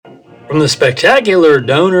From the spectacular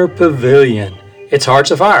Donor Pavilion, it's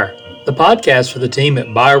Hearts of Fire, the podcast for the team at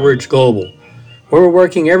BioBridge Global, where we're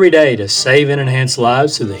working every day to save and enhance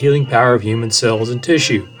lives through the healing power of human cells and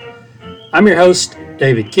tissue. I'm your host,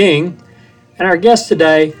 David King, and our guest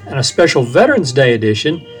today, on a special Veterans Day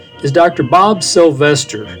edition, is Dr. Bob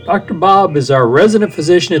Selvester. Dr. Bob is our resident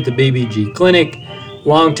physician at the BBG Clinic,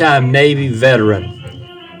 longtime Navy veteran.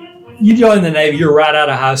 You joined the Navy, you're right out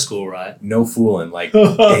of high school, right? No fooling, like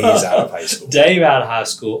days out of high school. Day out of high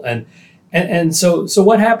school. And so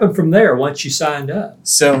what happened from there once you signed up?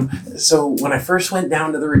 So when I first went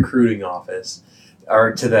down to the recruiting office,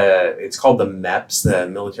 or to it's called the MEPS, the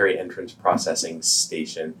Military Entrance Processing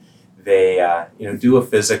Station. They do a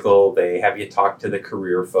physical. They have you talk to the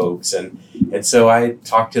career folks, and so I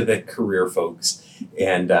talked to the career folks,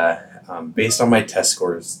 and based on my test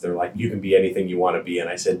scores, they're like, you can be anything you want to be. And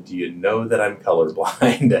I said, do you know that I'm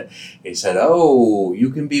colorblind? He said, oh, you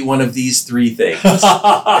can be one of these three things.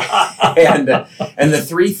 and the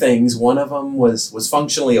three things, one of them was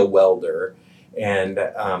functionally a welder. And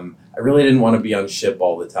I really didn't want to be on ship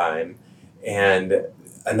all the time. And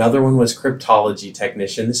another one was cryptology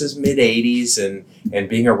technician. This is mid-'80s, and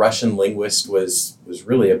being a Russian linguist was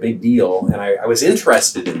really a big deal. And I was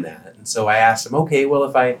interested in that. And so I asked him, okay, well,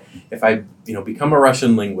 if I become a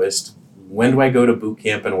Russian linguist, when do I go to boot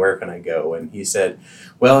camp and where can I go? And he said,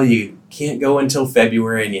 well, you can't go until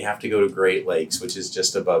February and you have to go to Great Lakes, which is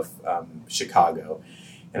just above Chicago.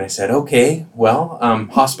 And I said, okay, well,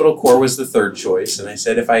 hospital corps was the third choice. And I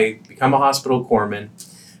said, if I become a hospital corpsman,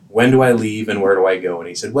 when do I leave and where do I go? And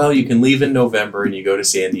he said, well, you can leave in November and you go to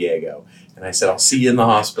San Diego. And I said, I'll see you in the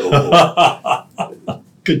hospital corps.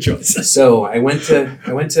 Good choice. So I went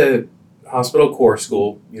to hospital corps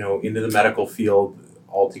school, into the medical field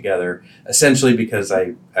altogether, essentially because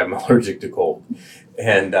I'm allergic to cold.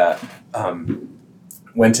 And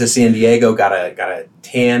went to San Diego, got a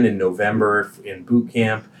tan in November in boot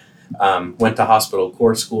camp, went to hospital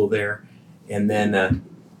corps school there, and then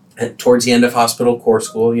towards the end of hospital corps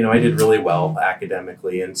school, I did really well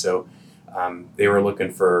academically, and so they were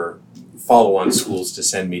looking for follow-on schools to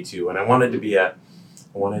send me to, and I wanted to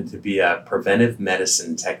be a preventive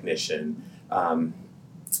medicine technician, and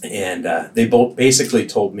they both basically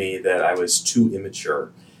told me that I was too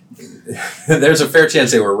immature. There's a fair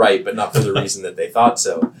chance they were right, but not for the reason that they thought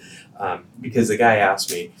so, because the guy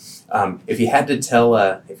asked me if you had to tell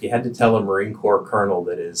a Marine Corps colonel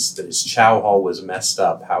that his chow hall was messed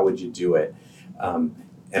up, how would you do it?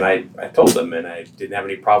 And I told them, and I didn't have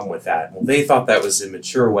any problem with that. Well, they thought that was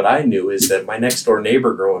immature. What I knew is that my next door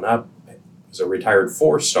neighbor growing up was a retired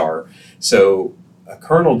 4-star, so a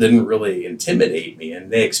colonel didn't really intimidate me, and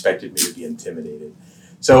they expected me to be intimidated.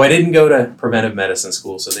 So I didn't go to preventive medicine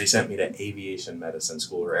school, so they sent me to aviation medicine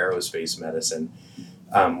school or aerospace medicine,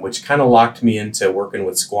 which kind of locked me into working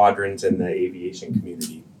with squadrons in the aviation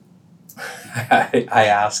community. I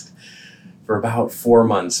asked for about 4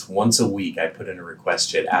 months, once a week, I put in a request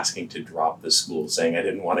sheet asking to drop the school, saying I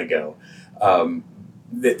didn't want to go.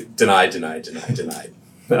 Denied.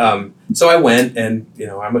 So I went, and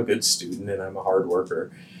I'm a good student and I'm a hard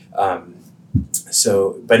worker.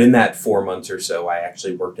 But in that 4 months or so, I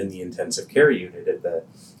actually worked in the intensive care unit at the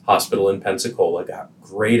hospital in Pensacola, got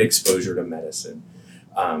great exposure to medicine.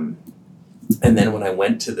 And then when I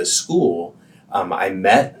went to the school, I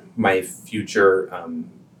met my future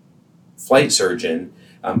flight surgeon.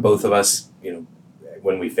 Both of us,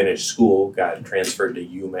 when we finished school, got transferred to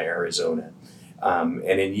Yuma, Arizona. And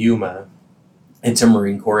in Yuma, it's a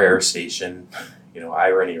Marine Corps Air Station.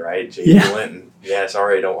 Irony, right? J.P. Linton. Yeah,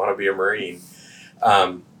 sorry, I don't want to be a Marine.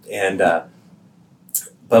 But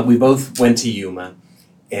we both went to Yuma,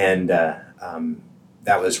 and that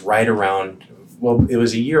was right around, it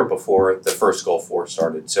was a year before the first Gulf War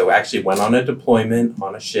started. So I actually went on a deployment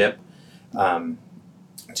on a ship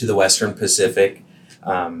to the Western Pacific.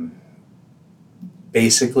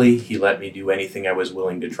 Basically, he let me do anything I was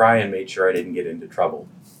willing to try and made sure I didn't get into trouble.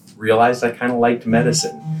 Realized I kind of liked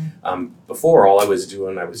medicine. Before, all I was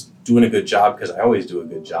doing a good job because I always do a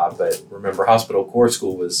good job. But remember, hospital corps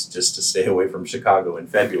school was just to stay away from Chicago in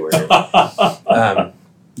February. But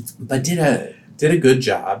did a good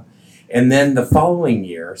job. And then the following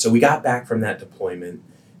year, so we got back from that deployment,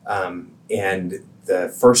 and the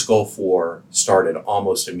first Gulf War started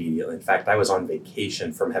almost immediately. In fact, I was on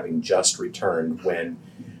vacation from having just returned when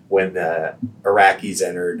the Iraqis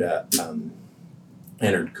entered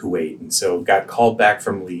Kuwait, and so got called back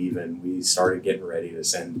from leave, and we started getting ready to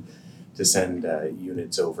send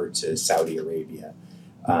units over to Saudi Arabia.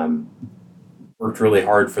 Worked really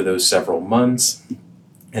hard for those several months,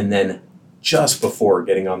 and then just before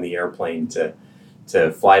getting on the airplane to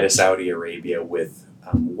to fly to Saudi Arabia with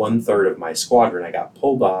 1/3 of my squadron. I got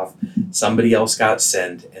pulled off, somebody else got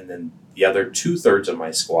sent, and then the other 2/3 of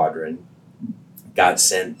my squadron got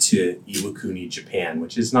sent to Iwakuni, Japan,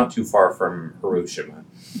 which is not too far from Hiroshima.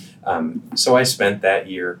 So I spent that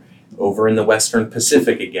year over in the Western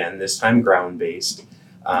Pacific again, this time ground-based,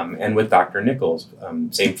 and with Dr. Nichols,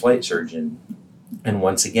 same flight surgeon. And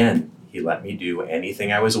once again, he let me do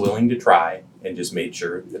anything I was willing to try and just made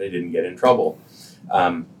sure that I didn't get in trouble.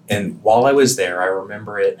 And while I was there, I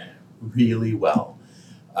remember it really well.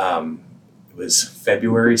 It was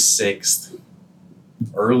February 6th,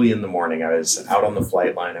 early in the morning. I was out on the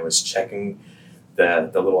flight line. I was checking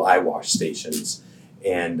the little eye wash stations,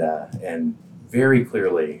 and very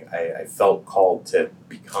clearly I felt called to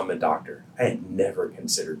become a doctor. I had never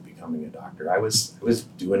considered becoming a doctor. I was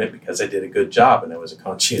doing it because I did a good job and I was a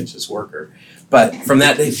conscientious worker. But from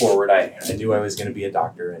that day forward, I knew I was going to be a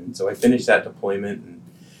doctor, and so I finished that deployment. And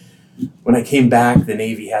when I came back, the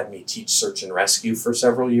Navy had me teach search and rescue for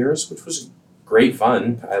several years, which was great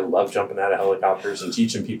fun. I love jumping out of helicopters and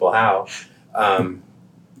teaching people how,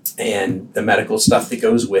 and the medical stuff that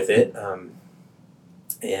goes with it.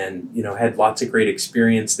 And had lots of great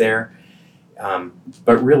experience there,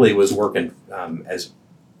 but really was working as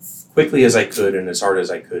quickly as I could and as hard as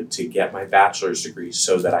I could to get my bachelor's degree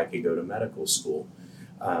so that I could go to medical school.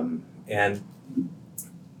 And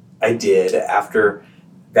I did. After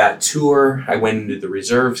that tour, I went into the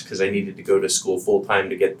reserves because I needed to go to school full-time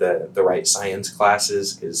to get the right science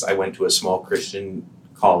classes, because I went to a small Christian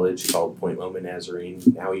college called Point Loma Nazarene,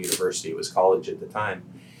 now university. It was college at the time.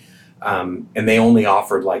 And they only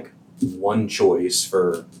offered like one choice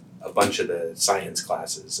for a bunch of the science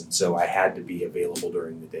classes. And so I had to be available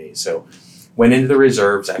during the day. So went into the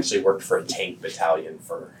reserves, actually worked for a tank battalion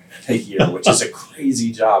for a year, which is a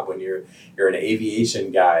crazy job when you're an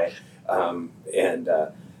aviation guy.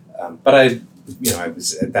 But I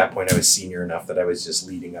was at that point, I was senior enough that I was just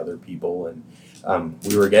leading other people. And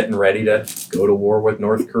we were getting ready to go to war with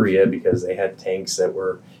North Korea because they had tanks that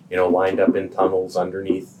were lined up in tunnels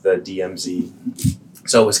underneath the DMZ.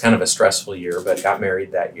 So it was kind of a stressful year, but got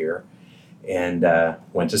married that year and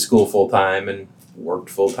went to school full-time and worked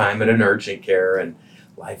full-time at an urgent care, and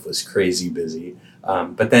life was crazy busy.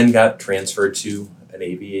 But then got transferred to an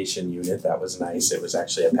aviation unit. That was nice. It was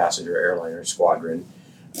actually a passenger airliner squadron,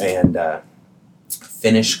 and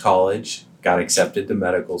finished college, got accepted to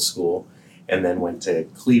medical school, and then went to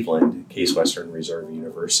Cleveland, Case Western Reserve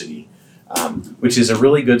University, which is a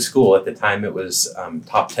really good school. At the time, it was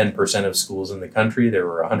top 10% of schools in the country. There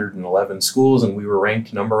were 111 schools, and we were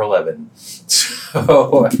ranked number 11.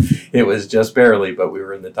 So it was just barely, but we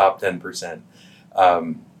were in the top 10%.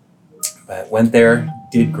 But went there,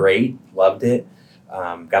 did great, loved it.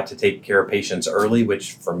 Got to take care of patients early,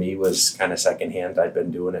 which for me was kind of secondhand. I'd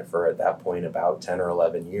been doing it for, at that point, about 10 or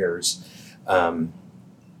 11 years. And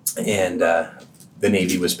the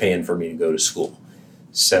Navy was paying for me to go to school.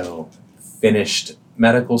 So finished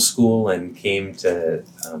medical school and came to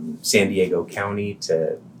San Diego County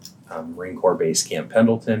to Marine Corps Base Camp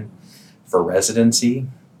Pendleton for residency,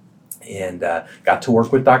 and got to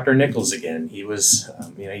work with Dr. Nichols again. He was,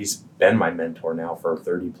 he's been my mentor now for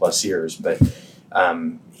 30 plus years, but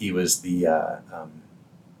he was the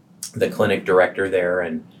clinic director there,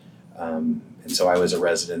 and so I was a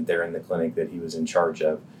resident there in the clinic that he was in charge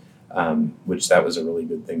of, which that was a really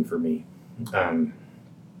good thing for me.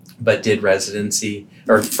 But did residency,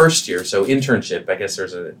 or first year, so internship, I guess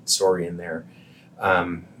there's a story in there.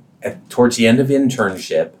 Towards the end of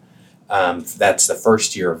internship, that's the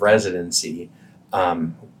first year of residency,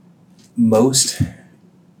 most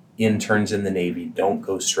interns in the Navy don't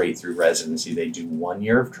go straight through residency. They do 1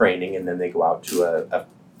 year of training and then they go out to a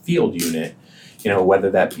field unit,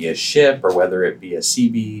 whether that be a ship or whether it be a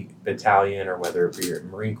CB battalion or whether it be a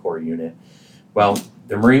Marine Corps unit. Well,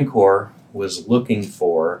 the Marine Corps was looking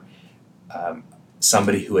for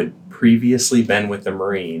somebody who had previously been with the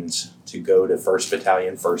Marines to go to 1st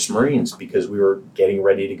Battalion, 1st Marines, because we were getting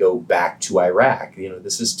ready to go back to Iraq.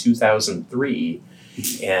 This is 2003,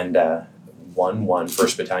 and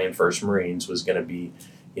 1st Battalion, 1st Marines was going to be,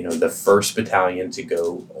 the 1st Battalion to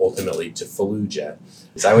go ultimately to Fallujah.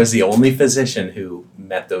 So I was the only physician who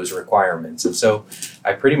met those requirements, and so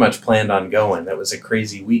I pretty much planned on going. That was a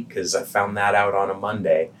crazy week because I found that out on a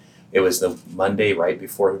Monday. It was the Monday right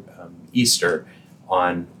before Easter.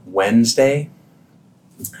 On Wednesday,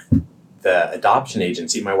 the adoption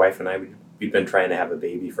agency, my wife and I, we'd been trying to have a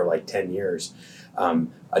baby for like 10 years.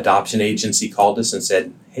 Adoption agency called us and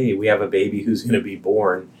said, hey, we have a baby who's going to be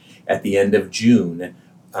born at the end of June.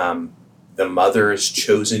 The mother has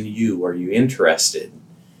chosen you. Are you interested?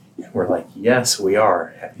 We're like, yes, we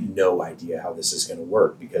are. I have no idea how this is going to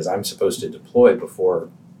work because I'm supposed to deploy before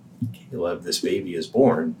Caleb, this baby, is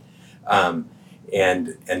born. Um,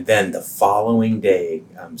 and then the following day,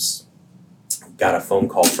 got a phone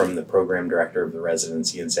call from the program director of the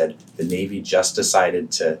residency and said the Navy just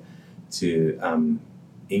decided to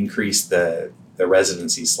increase the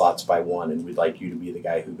residency slots by one, and we'd like you to be the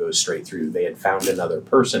guy who goes straight through. They had found another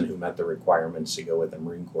person who met the requirements to go with the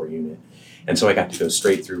Marine Corps unit, and so I got to go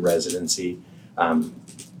straight through residency.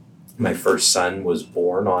 My first son was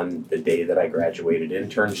born on the day that I graduated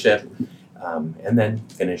internship, and then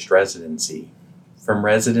finished residency. From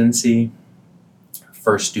residency,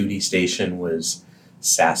 first duty station was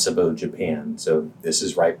Sasebo, Japan. So this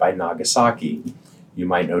is right by Nagasaki. You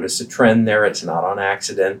might notice a trend there. It's not on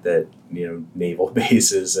accident that naval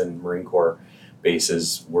bases and Marine Corps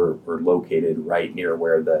bases were located right near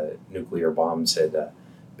where the nuclear bombs had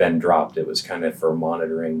been dropped. It was kind of for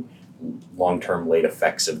monitoring long-term late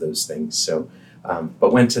effects of those things. So,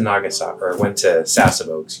 but went to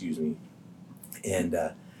Sasebo, excuse me, and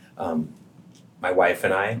my wife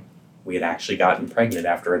and I, we had actually gotten pregnant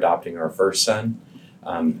after adopting our first son.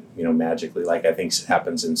 Magically, like I think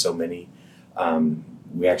happens in so many.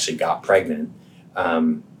 We actually got pregnant.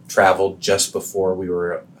 Traveled just before we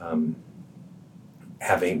were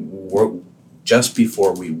just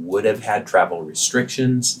before we would have had travel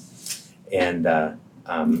restrictions, and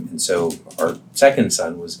so our second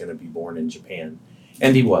son was going to be born in Japan,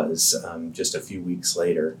 and he was just a few weeks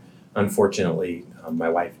later. Unfortunately, my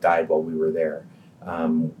wife died while we were there,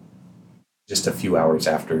 just a few hours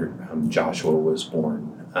after Joshua was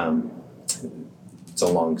born. It's a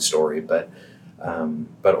long story, but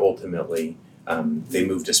ultimately they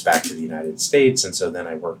moved us back to the United States, and so then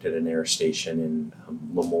I worked at an air station in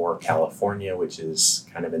Lemoore, California, which is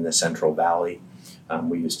kind of in the Central Valley.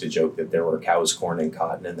 We used to joke that there were cows, corn, and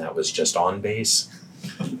cotton, and that was just on base.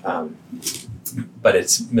 But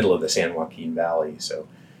it's middle of the San Joaquin Valley, so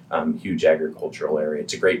huge agricultural area.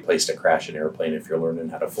 It's a great place to crash an airplane if you're learning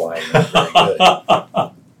how to fly, and that's very good.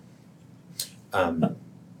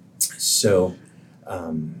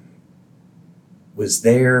 Was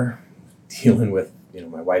there dealing with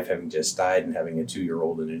my wife having just died and having a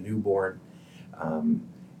 2-year-old and a newborn,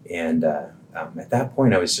 at that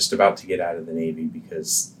point I was just about to get out of the Navy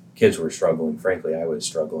because kids were struggling. Frankly, I was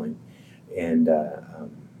struggling,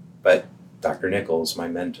 but Dr. Nichols, my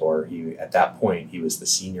mentor, at that point he was the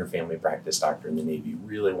senior family practice doctor in the Navy,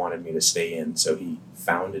 really wanted me to stay in, so he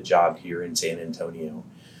found a job here in San Antonio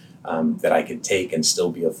that I could take and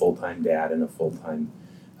still be a full-time dad and a full-time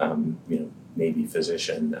Navy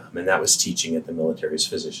physician, and that was teaching at the military's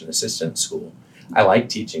physician assistant school. I like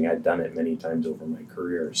teaching. I'd done it many times over my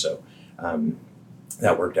career, so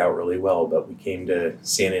that worked out really well. But we came to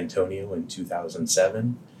San Antonio in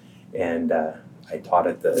 2007, and I taught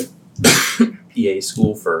at the PA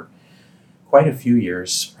school for quite a few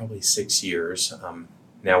years, probably 6 years.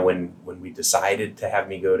 Now, when we decided to have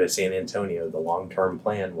me go to San Antonio, the long-term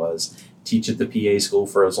plan was teach at the PA school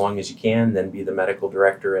for as long as you can, then be the medical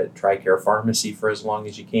director at TRICARE Pharmacy for as long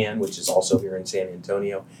as you can, which is also here in San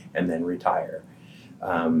Antonio, and then retire.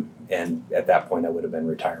 And at that point, I would have been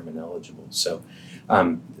retirement eligible. So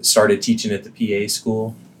started teaching at the PA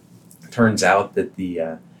school. Turns out that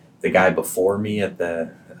the guy before me at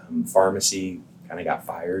the pharmacy kind of got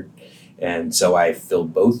fired, and so I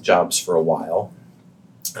filled both jobs for a while.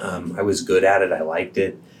 I was good at it. I liked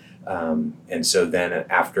it. And so then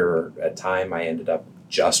after a time, I ended up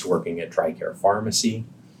just working at TRICARE Pharmacy,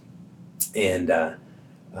 and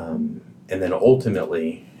then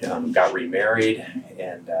ultimately got remarried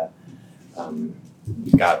and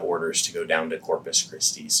got orders to go down to Corpus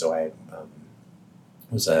Christi. So I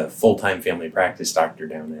was a full-time family practice doctor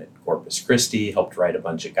down at Corpus Christi, helped write a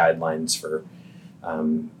bunch of guidelines for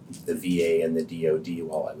the VA and the DoD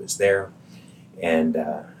while I was there. And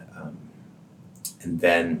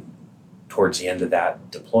then towards the end of that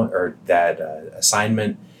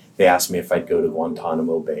assignment, they asked me if I'd go to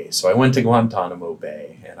Guantanamo Bay. So I went to Guantanamo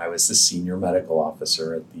Bay, and I was the senior medical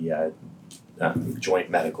officer at the Joint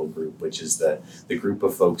Medical Group, which is the group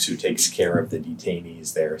of folks who takes care of the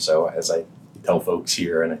detainees there. So as I tell folks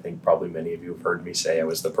here, and I think probably many of you have heard me say, I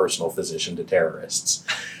was the personal physician to terrorists.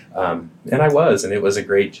 And I was, and it was a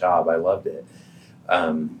great job. I loved it.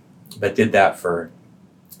 But did that for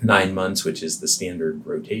 9 months, which is the standard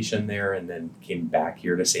rotation there, and then came back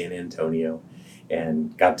here to San Antonio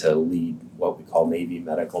and got to lead what we call Navy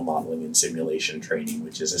medical modeling and simulation training,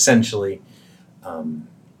 which is essentially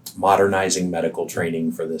modernizing medical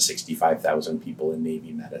training for the 65,000 people in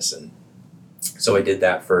Navy medicine. So I did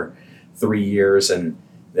that for 3 years, and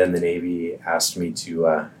then the Navy asked me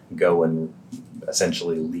to go and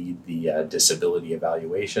essentially lead the disability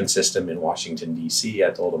evaluation system in Washington, D.C. I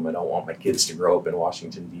told them I don't want my kids to grow up in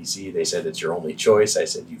Washington, D.C. They said, it's your only choice. I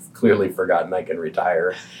said, you've clearly forgotten I can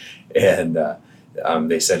retire. And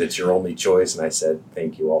they said, it's your only choice. And I said,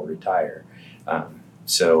 thank you, I'll retire.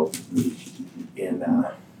 So in,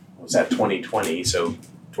 was that 2020? So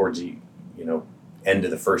towards the, end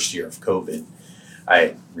of the first year of COVID,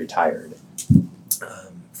 I retired.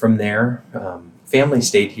 From there, family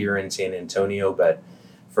stayed here in San Antonio, but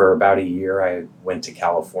for about a year I went to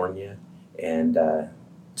California and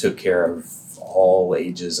took care of all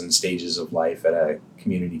ages and stages of life at a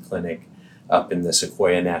community clinic up in the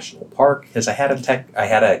Sequoia National Park, because I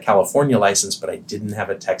had a California license, but I didn't have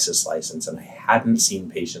a Texas license, and I hadn't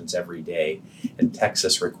seen patients every day. And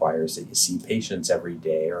Texas requires that you see patients every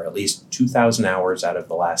day, or at least 2,000 hours out of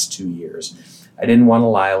the last 2 years. I didn't want to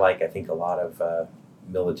lie like I think a lot of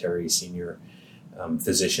military senior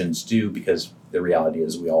physicians do, because the reality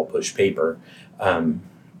is we all push paper. So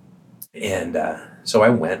I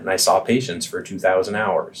went and I saw patients for 2,000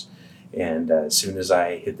 hours. And as soon as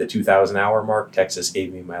I hit the 2,000 hour mark, Texas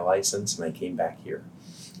gave me my license and I came back here.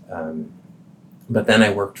 But then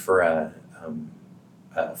I worked for a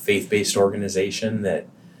faith-based organization that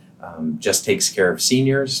just takes care of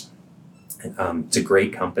seniors. It's a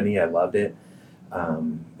great company. I loved it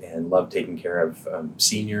and loved taking care of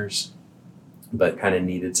seniors, but kind of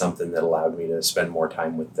needed something that allowed me to spend more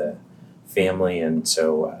time with the family. And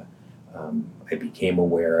so I became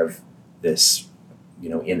aware of this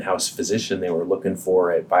in-house physician they were looking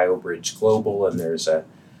for at BioBridge Global, and there's a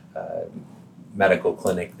medical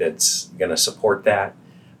clinic that's going to support that.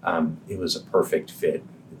 It was a perfect fit.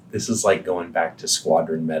 This is like going back to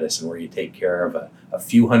squadron medicine, where you take care of a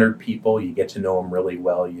few hundred people, you get to know them really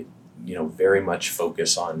well, you very much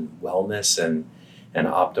focus on wellness and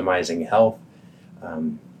optimizing health.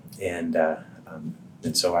 And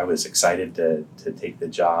so I was excited to take the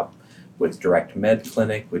job with Direct Med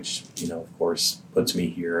Clinic, which, of course, puts me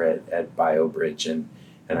here at BioBridge. And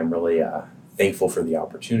I'm really thankful for the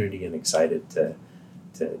opportunity and excited to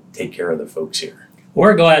take care of the folks here.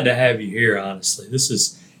 We're glad to have you here, honestly. This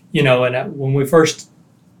is, and when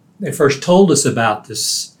they first told us about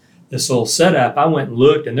this little setup, I went and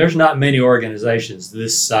looked, and there's not many organizations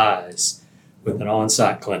this size with an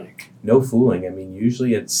on-site clinic. No fooling. I mean,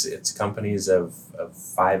 usually it's companies of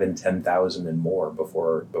 5 and 10,000 and more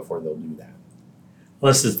before they'll do that.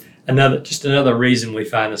 Well, this is another reason we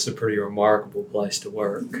find this a pretty remarkable place to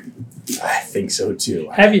work. I think so too.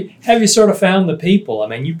 Have you sort of found the people? I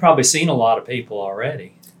mean, you've probably seen a lot of people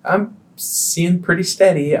already. I'm seeing pretty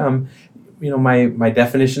steady. My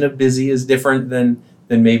definition of busy is different than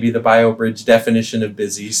maybe the BioBridge definition of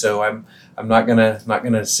busy. So I'm not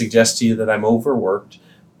gonna suggest to you that I'm overworked,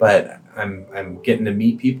 but I'm getting to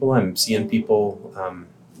meet people. I'm seeing people,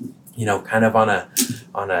 kind of on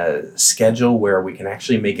a schedule where we can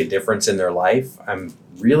actually make a difference in their life. I'm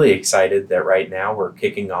really excited that right now we're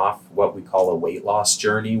kicking off what we call a weight loss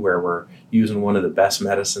journey, where we're using one of the best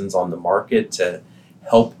medicines on the market to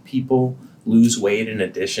help people lose weight, in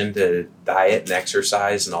addition to diet and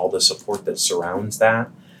exercise and all the support that surrounds that.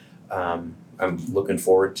 I'm looking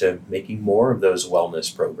forward to making more of those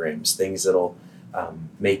wellness programs, things that'll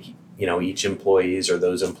make each employees, or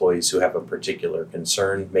those employees who have a particular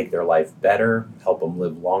concern, make their life better, help them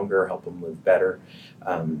live longer, help them live better.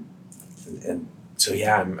 And so,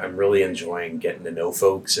 yeah, I'm really enjoying getting to know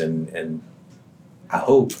folks and I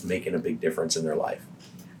hope making a big difference in their life.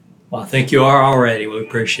 Well, I think you are already. We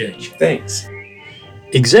appreciate you. Thanks.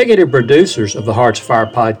 Executive producers of the Hearts of Fire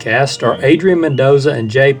podcast are Adrian Mendoza and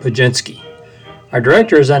Jay Pajinski. Our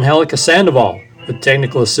director is Angelica Sandoval, with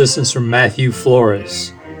technical assistance from Matthew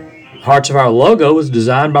Flores. The Hearts of Fire logo was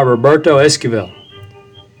designed by Roberto Esquivel.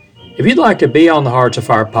 If you'd like to be on the Hearts of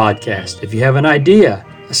Fire podcast, if you have an idea,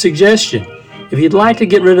 a suggestion, if you'd like to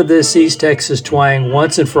get rid of this East Texas twang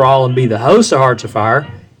once and for all and be the host of Hearts of Fire,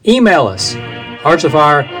 email us,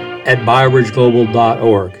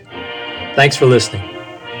 heartsoffire@biobridgeglobal.org. Thanks for listening.